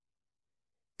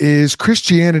Is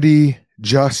Christianity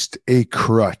just a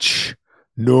crutch?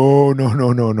 No.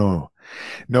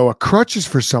 No, a crutch is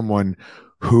for someone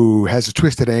who has a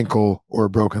twisted ankle or a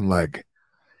broken leg.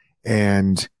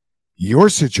 And your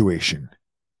situation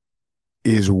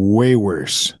is way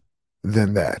worse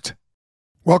than that.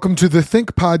 Welcome to the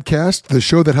Think Podcast, the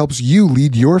show that helps you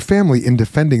lead your family in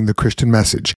defending the Christian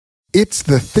message. It's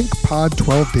the Think Pod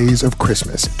 12 Days of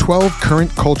Christmas, 12 current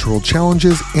cultural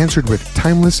challenges answered with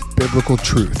timeless biblical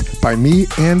truth by me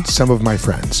and some of my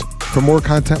friends. For more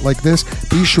content like this,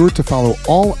 be sure to follow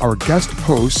all our guest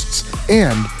hosts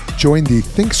and join the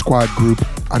Think Squad group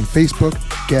on Facebook,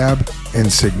 Gab, and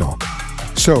Signal.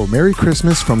 So, Merry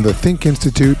Christmas from the Think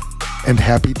Institute and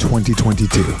Happy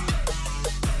 2022.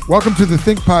 Welcome to the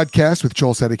Think Podcast with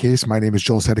Joel Settecase. My name is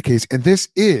Joel Settecase, and this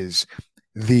is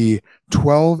the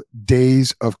 12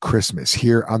 Days of Christmas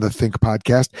here on the Think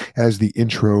Podcast, as the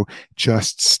intro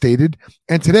just stated.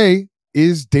 And today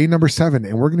is day number 7,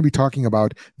 and we're going to be talking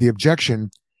about the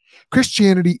objection,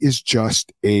 Christianity is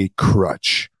just a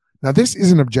crutch. Now, this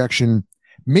is an objection,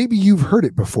 maybe you've heard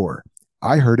it before.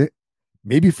 I heard it,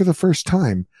 maybe for the first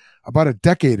time, about a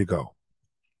decade ago.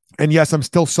 And yes, I'm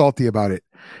still salty about it.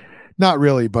 Not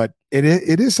really, but it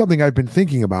is something I've been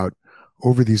thinking about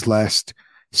over these last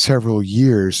several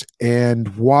years.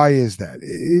 And why is that?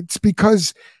 It's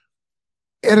because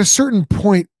at a certain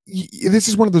point, this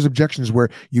is one of those objections where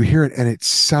you hear it and it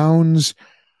sounds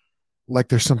like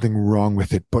there's something wrong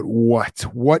with it. But what?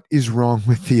 What is wrong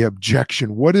with the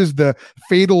objection? What is the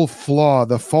fatal flaw,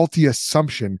 the faulty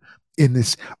assumption in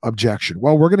this objection?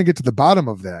 Well, we're going to get to the bottom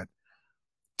of that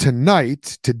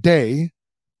today,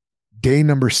 day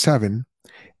number 7.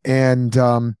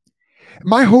 And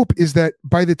my hope is that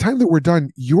by the time that we're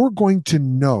done, you're going to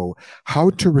know how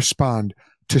to respond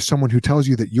to someone who tells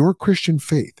you that your Christian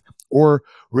faith or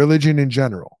religion in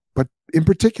general, but in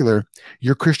particular,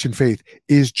 your Christian faith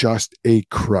is just a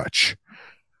crutch.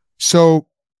 So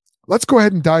let's go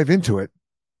ahead and dive into it.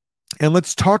 And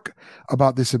let's talk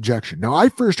about this objection. Now, I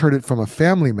first heard it from a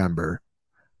family member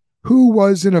who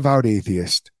was an avowed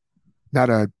atheist,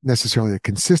 not necessarily a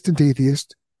consistent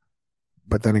atheist,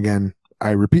 but then again,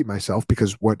 I repeat myself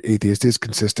because what atheist is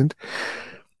consistent.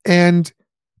 And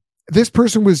this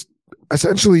person was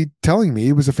essentially telling me,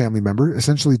 it was a family member,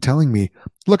 essentially telling me,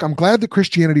 look, I'm glad that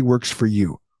Christianity works for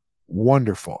you.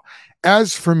 Wonderful.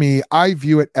 As for me, I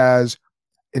view it as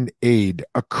an aid,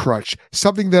 a crutch,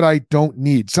 something that I don't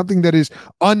need, something that is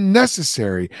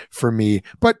unnecessary for me.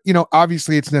 But,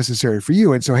 obviously it's necessary for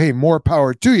you. And so, hey, more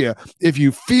power to you if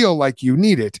you feel like you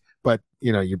need it. But,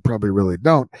 you probably really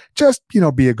don't. Just,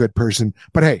 be a good person.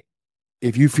 But hey,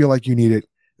 if you feel like you need it,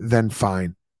 then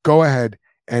fine. Go ahead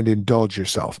and indulge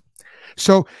yourself.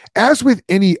 So as with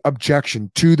any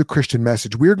objection to the Christian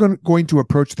message, we're going to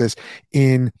approach this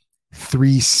in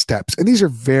 3 steps. And these are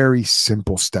very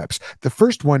simple steps. The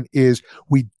first one is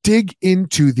we dig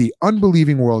into the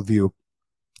unbelieving worldview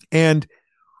and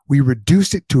we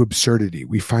reduce it to absurdity.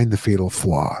 We find the fatal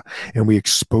flaw and we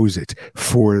expose it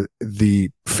for the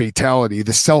fatality,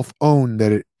 the self-own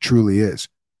that it truly is.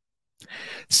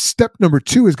 Step number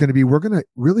 2 is going to be, we're going to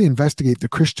really investigate the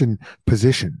Christian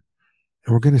position.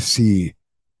 And we're going to see,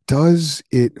 does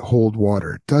it hold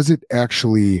water? Does it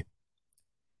actually,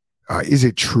 is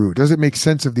it true? Does it make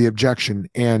sense of the objection?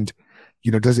 And,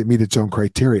 does it meet its own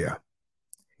criteria?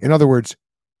 In other words,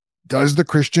 does the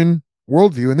Christian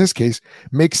worldview, in this case,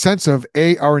 make sense of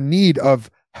our need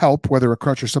of help, whether a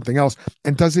crutch or something else,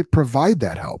 and does it provide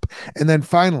that help? And then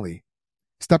finally,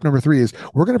 step number 3 is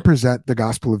we're going to present the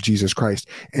gospel of Jesus Christ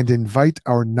and invite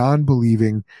our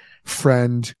non-believing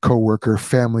friend, coworker,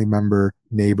 family member,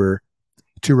 neighbor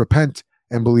to repent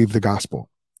and believe the gospel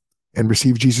and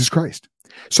receive Jesus Christ.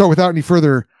 So without any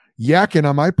further yakking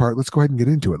on my part, let's go ahead and get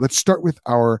into it. Let's start with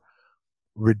our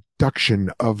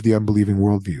reduction of the unbelieving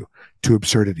worldview to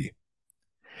absurdity.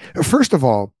 First of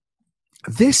all,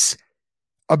 this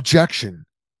objection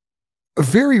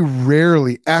very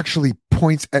rarely actually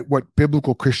points at what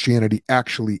biblical Christianity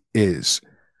actually is.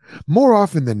 More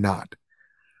often than not,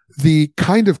 the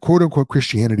kind of quote-unquote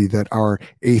Christianity that our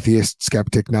atheist,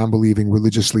 skeptic, non-believing,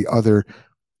 religiously other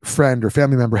friend or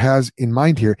family member has in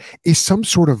mind here is some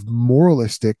sort of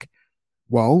moralistic,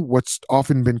 what's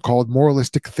often been called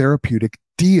moralistic therapeutic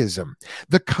deism,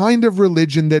 the kind of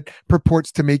religion that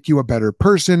purports to make you a better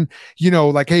person,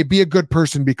 like, hey, be a good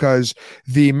person because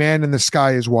the man in the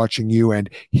sky is watching you and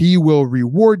he will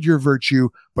reward your virtue,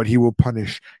 but he will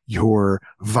punish your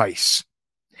vice.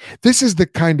 This is the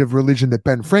kind of religion that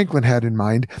Ben Franklin had in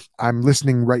mind. I'm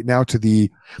listening right now to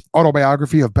the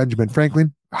autobiography of Benjamin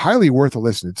Franklin. Highly worth a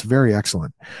listen. It's very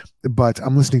excellent. But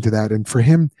I'm listening to that. And for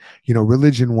him,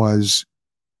 religion was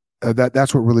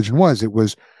That's what religion was. It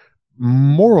was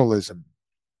moralism.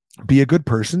 Be a good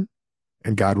person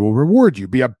and God will reward you.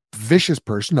 Be a vicious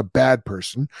person, a bad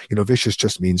person. Vicious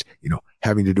just means,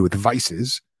 having to do with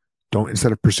vices. Don't,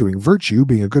 instead of pursuing virtue,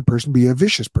 being a good person, be a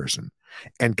vicious person.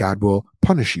 And God will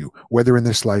punish you, whether in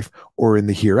this life or in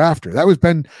the hereafter. That was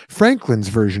Ben Franklin's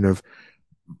version of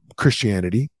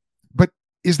Christianity. But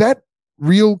is that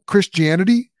real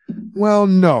Christianity? Well,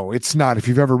 no, it's not. If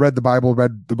you've ever read the Bible,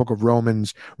 read the book of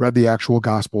Romans, read the actual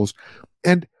Gospels.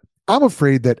 And I'm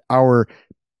afraid that our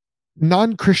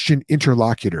non-Christian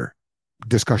interlocutor,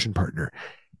 discussion partner,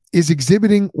 is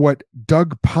exhibiting what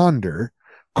Doug Ponder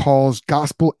calls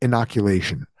gospel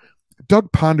inoculation.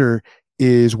 Doug Ponder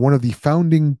is one of the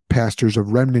founding pastors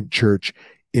of Remnant Church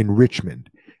in Richmond.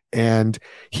 And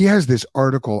he has this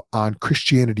article on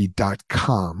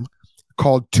Christianity.com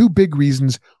called 2 Big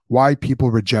Reasons Why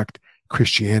People Reject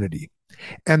Christianity.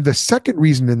 And the second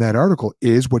reason in that article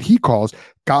is what he calls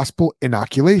gospel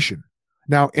inoculation.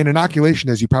 Now, an inoculation,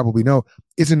 as you probably know,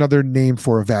 is another name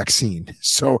for a vaccine.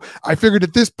 So I figured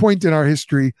at this point in our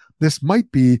history, this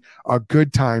might be a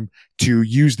good time to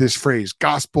use this phrase,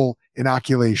 gospel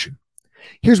inoculation.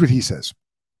 Here's what he says.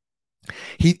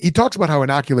 He talks about how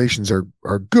inoculations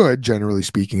are good, generally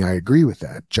speaking. I agree with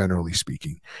that, generally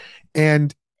speaking.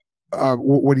 And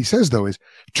what he says, though, is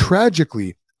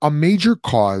tragically, a major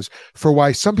cause for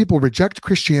why some people reject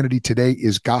Christianity today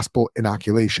is gospel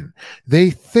inoculation. They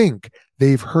think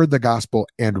they've heard the gospel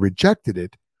and rejected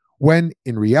it, when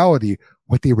in reality,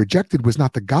 what they rejected was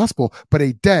not the gospel, but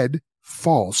a dead,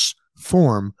 false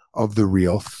form of the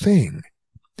real thing.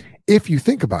 If you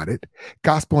think about it,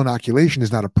 gospel inoculation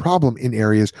is not a problem in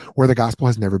areas where the gospel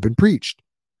has never been preached.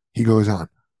 He goes on.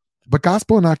 But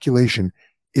gospel inoculation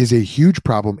is a huge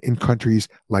problem in countries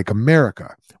like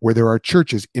America, where there are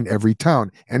churches in every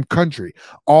town and country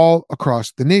all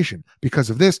across the nation. Because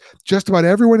of this, just about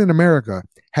everyone in America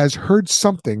has heard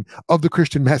something of the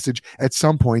Christian message at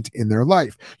some point in their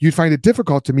life. You'd find it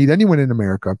difficult to meet anyone in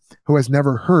America who has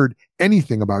never heard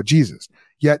anything about Jesus.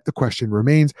 Yet the question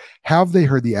remains, have they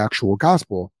heard the actual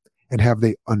gospel and have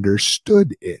they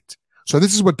understood it? So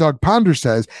this is what Doug Ponder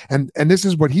says, and this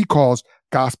is what he calls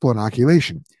gospel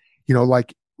inoculation.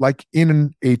 Like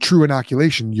in a true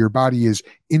inoculation, your body is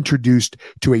introduced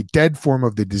to a dead form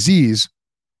of the disease,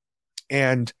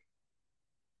 and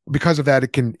because of that,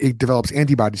 it develops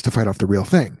antibodies to fight off the real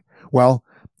thing. Well,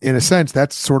 in a sense,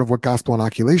 that's sort of what gospel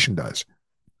inoculation does.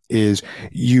 Is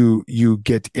you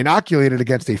get inoculated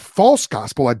against a false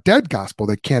gospel, a dead gospel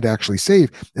that can't actually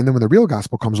save, and then when the real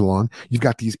gospel comes along, you've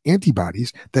got these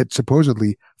antibodies that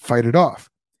supposedly fight it off.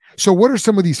 So, what are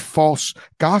some of these false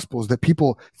gospels that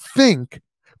people think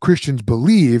Christians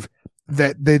believe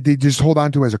that they just hold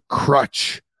on to as a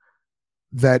crutch,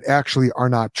 that actually are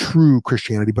not true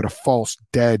Christianity, but a false,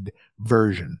 dead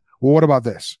version? Well, what about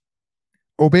this?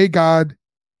 Obey God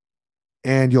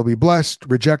and you'll be blessed.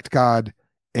 Reject God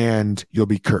and you'll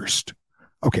be cursed.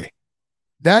 Okay.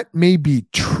 That may be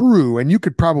true. And you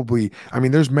could probably,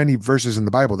 there's many verses in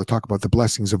the Bible that talk about the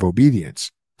blessings of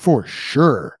obedience, for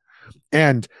sure.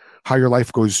 And how your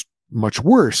life goes much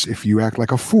worse if you act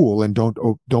like a fool and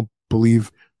don't believe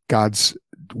God's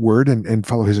word and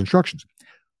follow his instructions.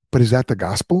 But is that the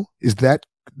gospel? Is that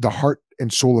the heart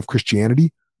and soul of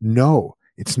Christianity? No,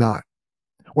 it's not.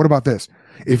 What about this?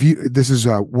 This is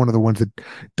one of the ones that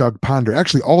Doug Ponder,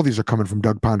 actually all of these are coming from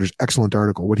Doug Ponder's excellent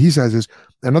article. What he says is,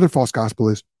 another false gospel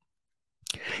is,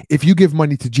 if you give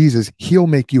money to Jesus, he'll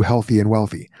make you healthy and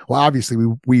wealthy. Well, obviously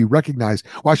we recognize,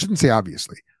 well, I shouldn't say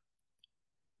obviously.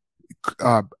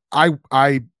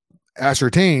 I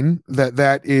ascertain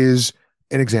that is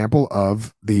an example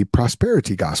of the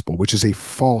prosperity gospel, which is a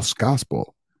false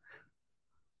gospel.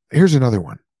 Here's another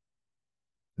one.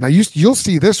 Now you'll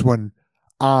see this one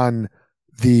on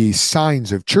the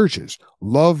signs of churches.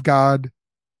 Love God,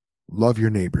 love your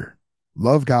neighbor.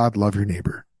 Love God, love your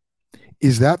neighbor.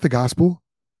 Is that the gospel?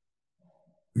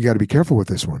 You got to be careful with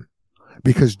this one,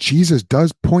 because Jesus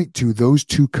does point to those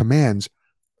 2 commands: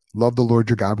 love the Lord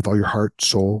your God with all your heart,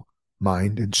 soul,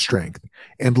 mind, and strength,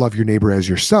 and love your neighbor as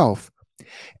yourself,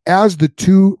 as the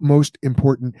 2 most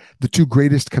important, the 2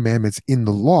 greatest commandments in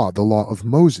the law of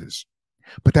Moses.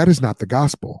 But that is not the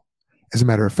gospel. As a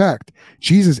matter of fact,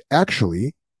 Jesus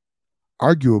actually,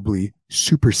 arguably,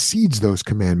 supersedes those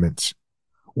commandments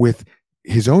with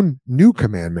his own new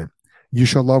commandment: you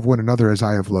shall love one another as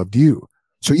I have loved you.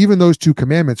 So even those 2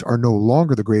 commandments are no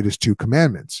longer the greatest 2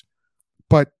 commandments.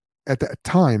 But at that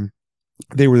time,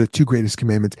 they were the 2 greatest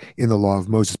commandments in the law of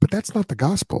Moses. But that's not the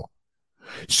gospel.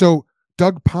 So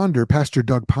Pastor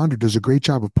Doug Ponder does a great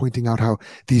job of pointing out how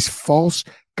these false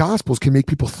gospels can make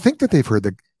people think that they've heard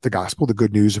the gospel, the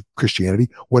good news of Christianity,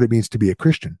 what it means to be a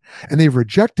Christian. And they've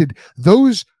rejected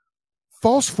those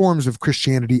false forms of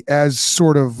Christianity as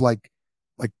sort of like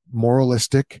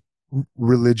moralistic,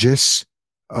 religious,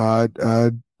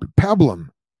 pablum.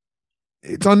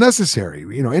 It's unnecessary.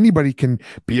 Anybody can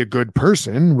be a good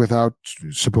person without,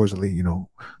 supposedly,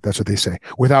 that's what they say,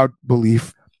 without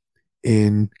belief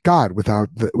in God, without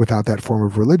that form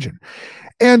of religion.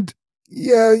 And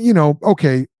yeah,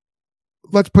 okay,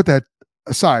 let's put that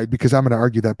aside because I'm going to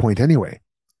argue that point anyway.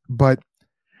 But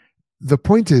the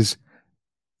point is,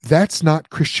 that's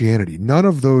not Christianity. None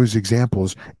of those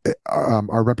examples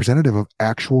are representative of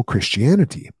actual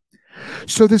Christianity.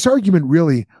 So this argument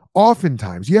really,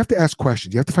 oftentimes, you have to ask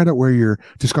questions. You have to find out where your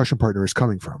discussion partner is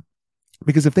coming from.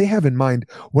 Because if they have in mind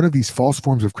one of these false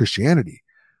forms of Christianity,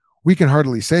 we can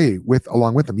hardly say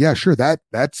along with them, yeah, sure,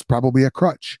 that's probably a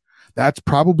crutch. That's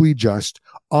probably just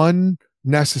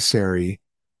unnecessary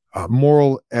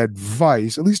moral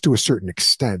advice, at least to a certain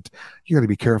extent. You got to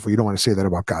be careful. You don't want to say that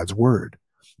about God's word.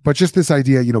 But just this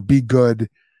idea, be good,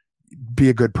 be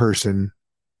a good person.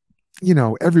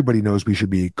 Everybody knows we should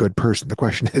be a good person. The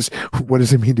question is, what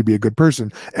does it mean to be a good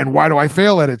person? And why do I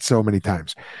fail at it so many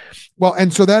times? Well,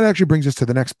 and so that actually brings us to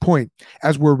the next point.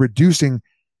 As we're reducing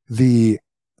the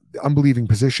unbelieving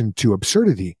position to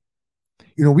absurdity,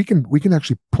 we can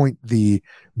actually point the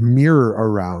mirror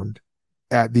around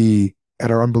at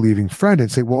our unbelieving friend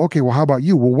and say, well, okay, well, how about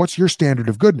you? Well, what's your standard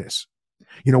of goodness?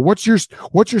 What's your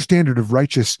standard of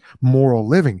righteous moral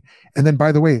living? And then,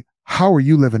 by the way, how are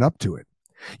you living up to it?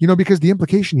 Because the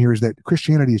implication here is that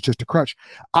Christianity is just a crutch.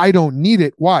 I don't need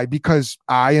it. Why? Because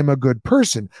I am a good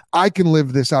person. I can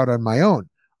live this out on my own.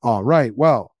 All right.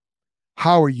 Well,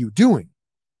 how are you doing?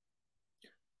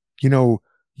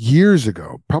 Years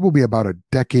ago, probably about a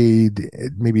decade,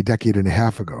 maybe a decade and a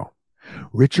half ago,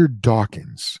 Richard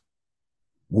Dawkins,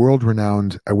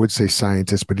 world-renowned, I would say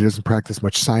scientist, but he doesn't practice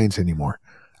much science anymore.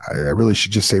 I really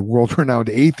should just say world-renowned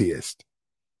atheist.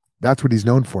 That's what he's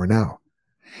known for now.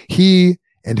 He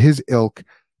and his ilk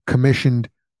commissioned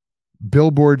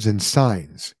billboards and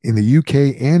signs in the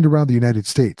UK and around the United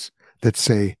States that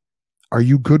say, "Are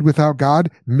you good without God?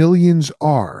 Millions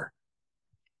are."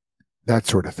 That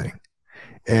sort of thing.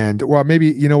 And, well, maybe,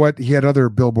 you know what? He had other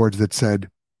billboards that said,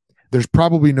 "There's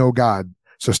probably no God,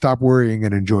 so stop worrying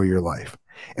and enjoy your life."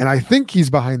 And I think he's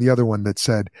behind the other one that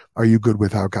said, "Are you good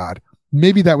without God?"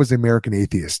 Maybe that was American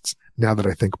atheists, now that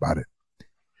I think about it.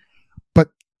 But,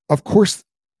 of course,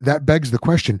 that begs the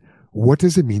question, what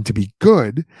does it mean to be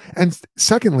good? And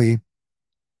secondly,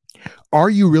 are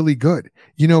you really good?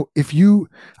 If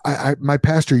my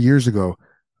pastor years ago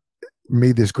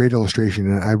made this great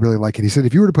illustration, and I really like it. He said,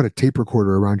 if you were to put a tape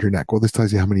recorder around your neck, well, this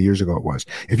tells you how many years ago it was.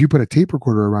 If you put a tape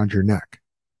recorder around your neck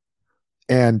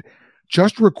and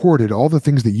just recorded all the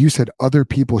things that you said other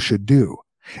people should do,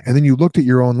 and then you looked at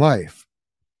your own life,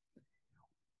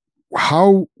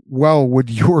 how well would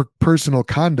your personal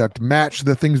conduct match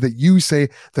the things that you say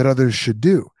that others should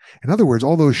do? In other words,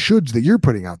 all those shoulds that you're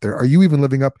putting out there, are you even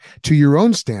living up to your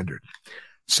own standard?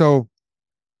 So,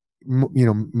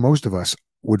 most of us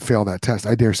would fail that test.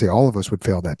 I dare say all of us would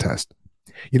fail that test.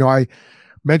 I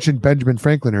mentioned Benjamin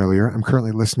Franklin earlier. I'm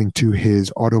currently listening to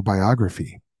his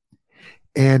autobiography.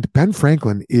 And Ben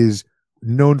Franklin is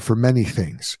known for many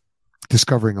things: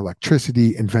 discovering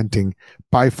electricity, inventing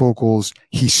bifocals.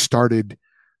 He started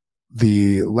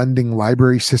the lending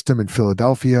library system in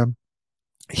Philadelphia.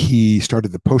 He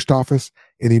started the post office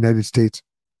in the United States.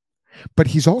 But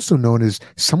he's also known as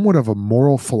somewhat of a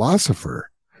moral philosopher,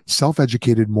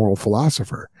 self-educated moral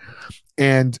philosopher.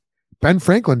 And Ben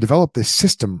Franklin developed this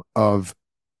system of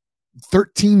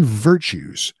 13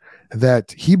 virtues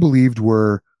that he believed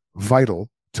were vital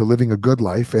to living a good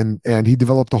life. And he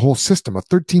developed a whole system, a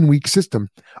 13-week system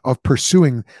of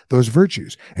pursuing those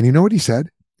virtues. And you know what he said?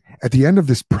 At the end of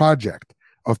this project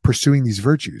of pursuing these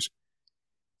virtues,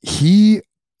 he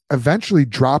eventually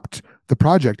dropped the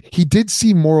project. He did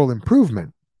see moral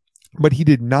improvement, but he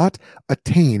did not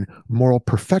attain moral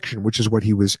perfection, which is what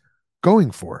he was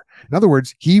going for. In other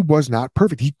words, he was not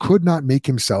perfect. He could not make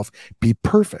himself be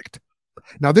perfect.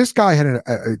 Now, this guy had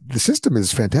the system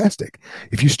is fantastic.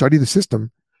 If you study the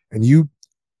system and you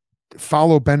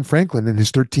follow Ben Franklin in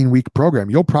his 13-week program,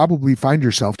 you'll probably find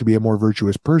yourself to be a more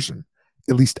virtuous person,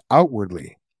 at least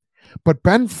outwardly. But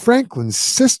Ben Franklin's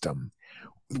system,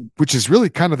 which is really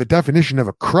kind of the definition of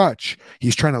a crutch,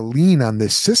 he's trying to lean on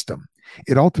this system,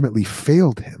 it ultimately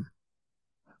failed him.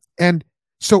 And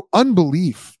so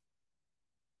unbelief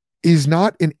is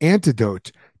not an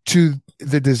antidote to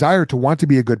the desire to want to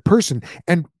be a good person.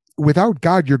 And without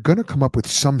God, you're going to come up with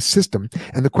some system.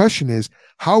 And the question is,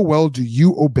 how well do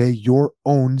you obey your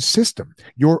own system,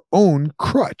 your own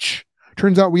crutch?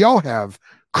 Turns out we all have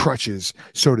crutches,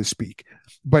 so to speak.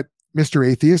 But Mr.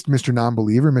 Atheist, Mr.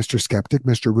 Non-believer, Mr. Skeptic,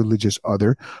 Mr. Religious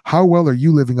Other, how well are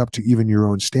you living up to even your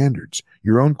own standards,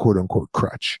 your own quote unquote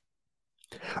crutch?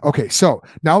 Okay, so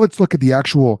now let's look at the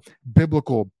actual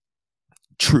biblical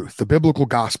truth, the biblical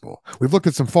gospel. We've looked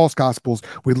at some false gospels.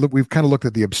 We've kind of looked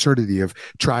at the absurdity of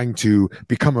trying to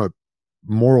become a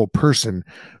moral person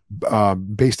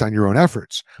based on your own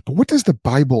efforts. But what does the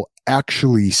Bible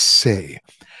actually say?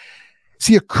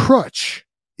 See, a crutch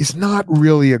is not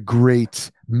really a great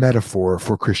metaphor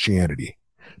for Christianity,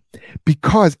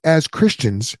 because as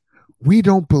Christians, we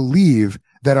don't believe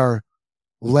that our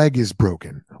leg is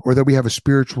broken or that we have a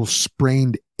spiritual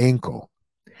sprained ankle.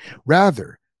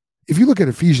 Rather, if you look at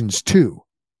Ephesians 2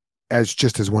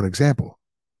 as one example,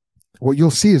 what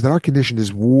you'll see is that our condition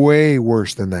is way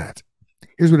worse than that.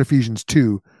 Here's what Ephesians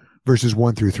 2 verses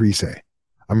 1 through 3 say.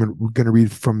 I'm going to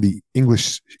read from the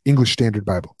English Standard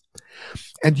Bible.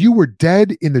 And you were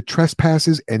dead in the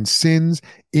trespasses and sins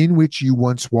in which you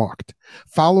once walked,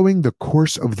 following the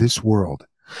course of this world,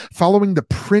 following the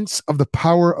prince of the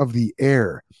power of the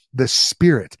air, the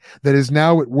spirit that is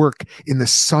now at work in the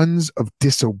sons of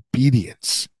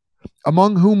disobedience,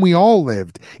 among whom we all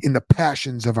lived in the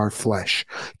passions of our flesh,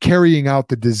 carrying out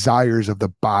the desires of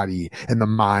the body and the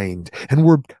mind, and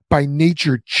were by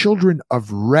nature children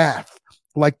of wrath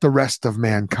like the rest of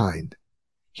mankind.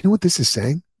 You know what this is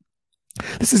saying?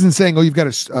 This isn't saying, oh, you've got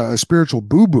a spiritual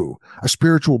boo-boo, a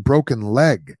spiritual broken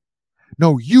leg.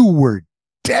 No, you were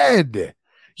dead.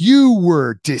 You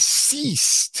were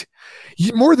deceased.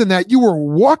 More than that, you were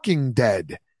walking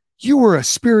dead. You were a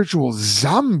spiritual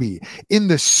zombie in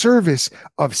the service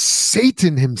of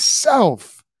Satan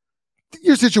himself.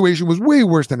 Your situation was way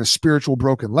worse than a spiritual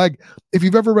broken leg. If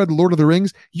you've ever read Lord of the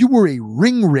Rings, you were a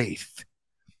ring wraith.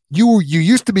 You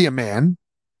used to be a man,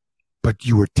 but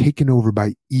you were taken over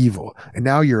by evil. And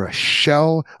now you're a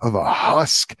shell of a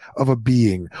husk of a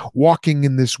being walking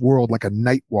in this world like a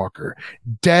night walker,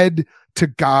 dead to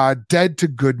God, dead to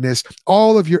goodness.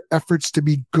 All of your efforts to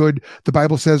be good, the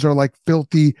Bible says, are like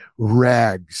filthy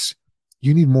rags.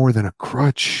 You need more than a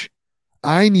crutch.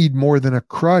 I need more than a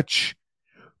crutch.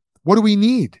 What do we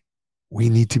need? We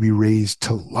need to be raised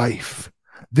to life.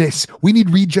 We need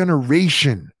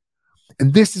regeneration.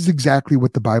 And this is exactly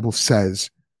what the Bible says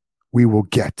we will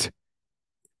get.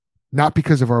 Not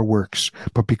because of our works,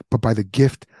 but by the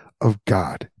gift of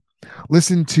God.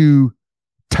 Listen to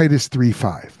Titus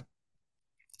 3:5.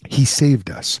 He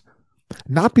saved us,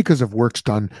 not because of works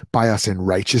done by us in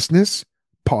righteousness.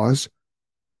 Pause.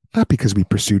 Not because we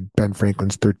pursued Ben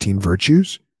Franklin's 13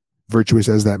 virtues, virtuous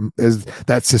as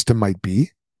that system might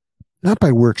be. Not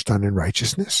by works done in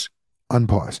righteousness.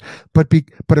 Unpause.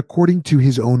 But according to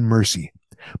his own mercy,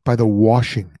 by the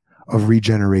washing of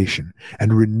regeneration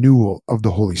and renewal of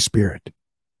the Holy Spirit.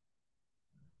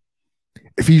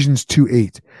 Ephesians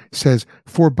 2:8 says,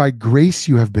 for by grace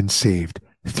you have been saved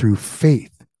through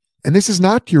faith. And this is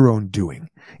not your own doing.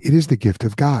 It is the gift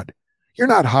of God. You're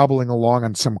not hobbling along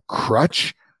on some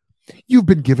crutch. You've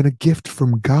been given a gift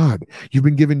from God. You've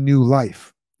been given new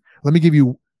life. Let me give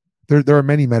you, there are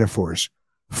many metaphors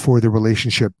for the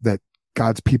relationship that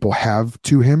God's people have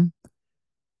to him,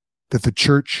 that the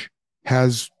church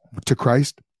has to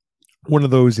Christ. One of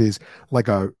those is like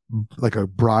a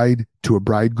bride to a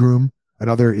bridegroom.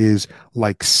 Another is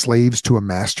like slaves to a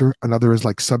master. Another is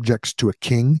like subjects to a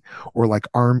king, or like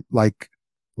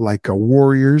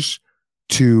warriors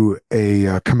to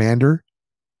a commander.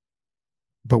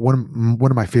 But one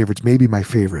of my favorites, maybe my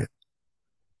favorite,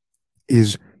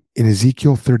 is in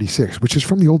Ezekiel 36, which is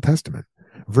from the Old Testament,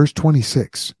 verse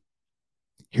 26.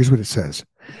 Here's what it says.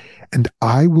 And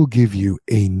I will give you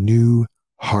a new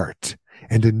heart,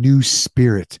 and a new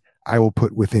spirit I will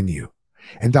put within you.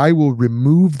 And I will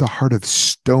remove the heart of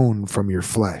stone from your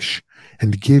flesh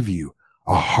and give you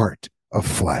a heart of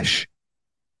flesh.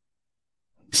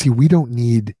 See, we don't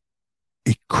need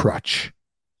a crutch.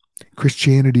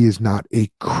 Christianity is not a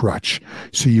crutch,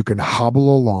 so you can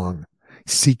hobble along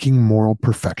seeking moral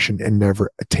perfection and never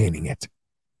attaining it.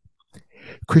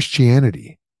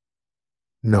 Christianity,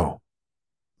 no,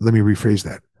 let me rephrase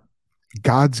that.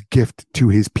 God's gift to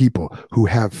his people who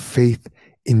have faith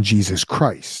in Jesus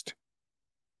Christ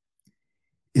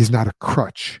is not a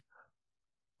crutch,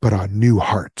 but a new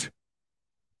heart,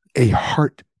 a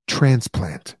heart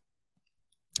transplant,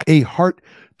 a heart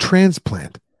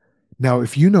transplant. Now,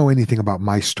 if you know anything about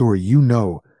my story, you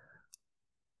know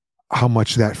how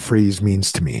much that phrase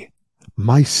means to me.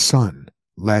 My son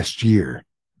last year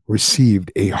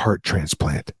received a heart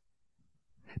transplant.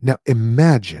 Now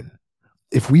imagine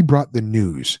if we brought the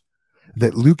news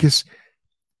that Lucas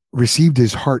received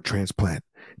his heart transplant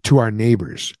to our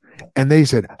neighbors, and they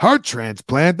said, heart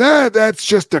transplant? That's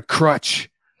just a crutch.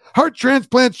 Heart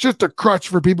transplant's just a crutch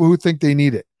for people who think they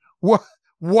need it.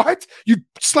 What? You'd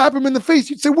slap him in the face.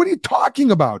 You'd say, what are you talking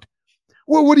about?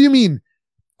 Well, what do you mean?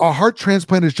 A heart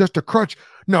transplant is just a crutch.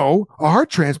 No, a heart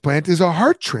transplant is a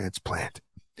heart transplant.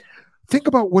 Think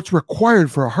about what's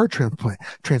required for a heart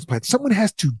transplant. Someone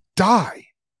has to die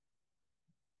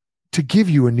to give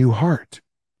you a new heart.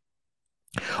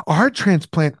 A heart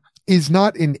transplant is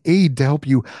not an aid to help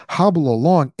you hobble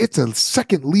along. It's a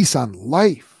second lease on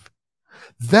life.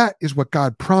 That is what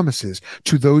God promises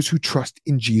to those who trust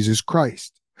in Jesus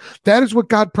Christ. That is what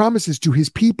God promises to his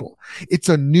people. It's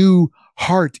a new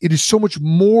heart. It is so much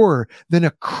more than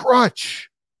a crutch.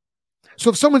 So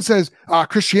if someone says,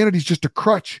 Christianity is just a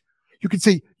crutch, you can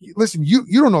say, listen, you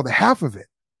don't know the half of it.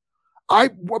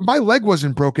 My leg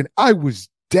wasn't broken. I was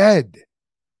dead.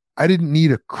 I didn't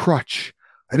need a crutch.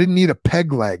 I didn't need a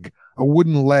peg leg, a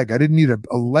wooden leg. I didn't need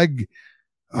a leg,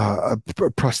 a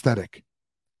prosthetic.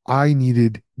 I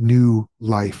needed new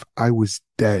life. I was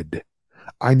dead.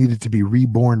 I needed to be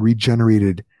reborn,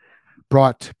 regenerated,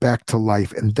 brought back to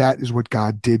life. And that is what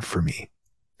God did for me.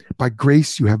 By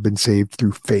grace, you have been saved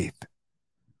through faith.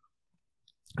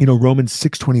 You know, Romans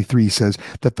 6:23 says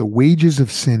that the wages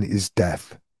of sin is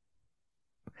death,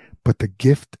 but the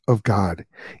gift of God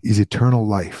is eternal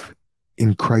life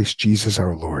in Christ Jesus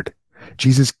our Lord.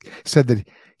 Jesus said that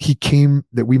he came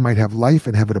that we might have life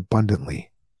and have it abundantly.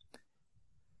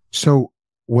 So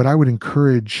what I would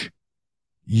encourage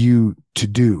you to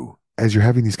do as you're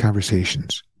having these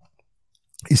conversations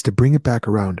is to bring it back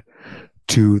around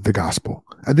to the gospel.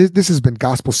 And this has been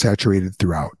gospel saturated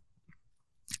throughout.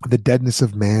 The deadness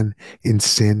of man in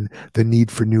sin, the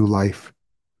need for new life.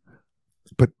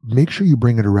 But make sure you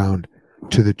bring it around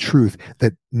to the truth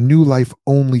that new life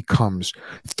only comes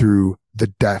through the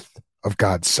death of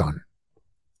God's Son.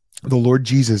 The Lord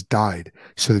Jesus died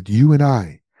so that you and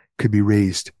I could be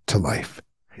raised to life.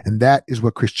 And that is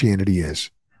what Christianity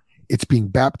is. It's being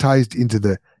baptized into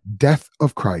the death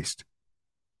of Christ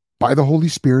by the Holy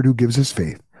Spirit who gives us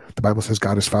faith. The Bible says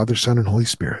God is Father, Son, and Holy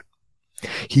Spirit.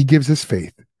 He gives us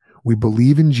faith. We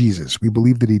believe in Jesus. We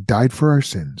believe that he died for our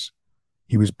sins.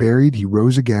 He was buried, he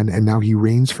rose again, and now he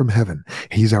reigns from heaven.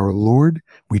 He's our Lord.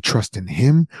 We trust in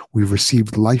him. We've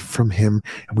received life from him,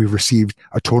 and we've received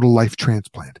a total life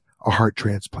transplant, a heart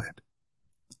transplant.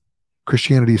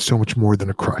 Christianity is so much more than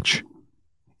a crutch.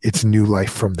 It's new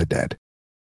life from the dead.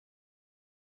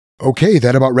 Okay,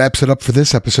 that about wraps it up for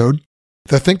this episode.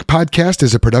 The Think Podcast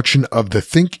is a production of the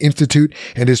Think Institute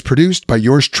and is produced by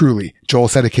yours truly, Joel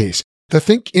Thedekase. The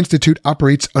Think Institute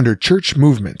operates under Church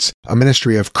Movements, a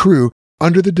ministry of Cru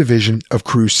under the division of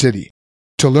Cru City.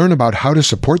 To learn about how to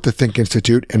support the Think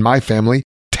Institute and my family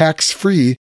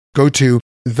tax-free, go to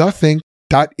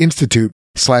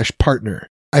thethink.institute/partner.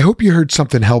 I hope you heard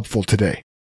something helpful today.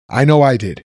 I know I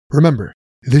did. Remember,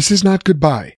 this is not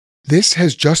goodbye. This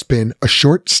has just been a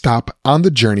short stop on the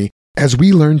journey as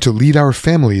we learn to lead our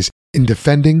families in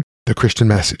defending the Christian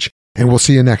message. And we'll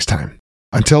see you next time.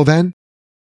 Until then,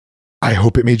 I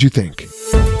hope it made you think.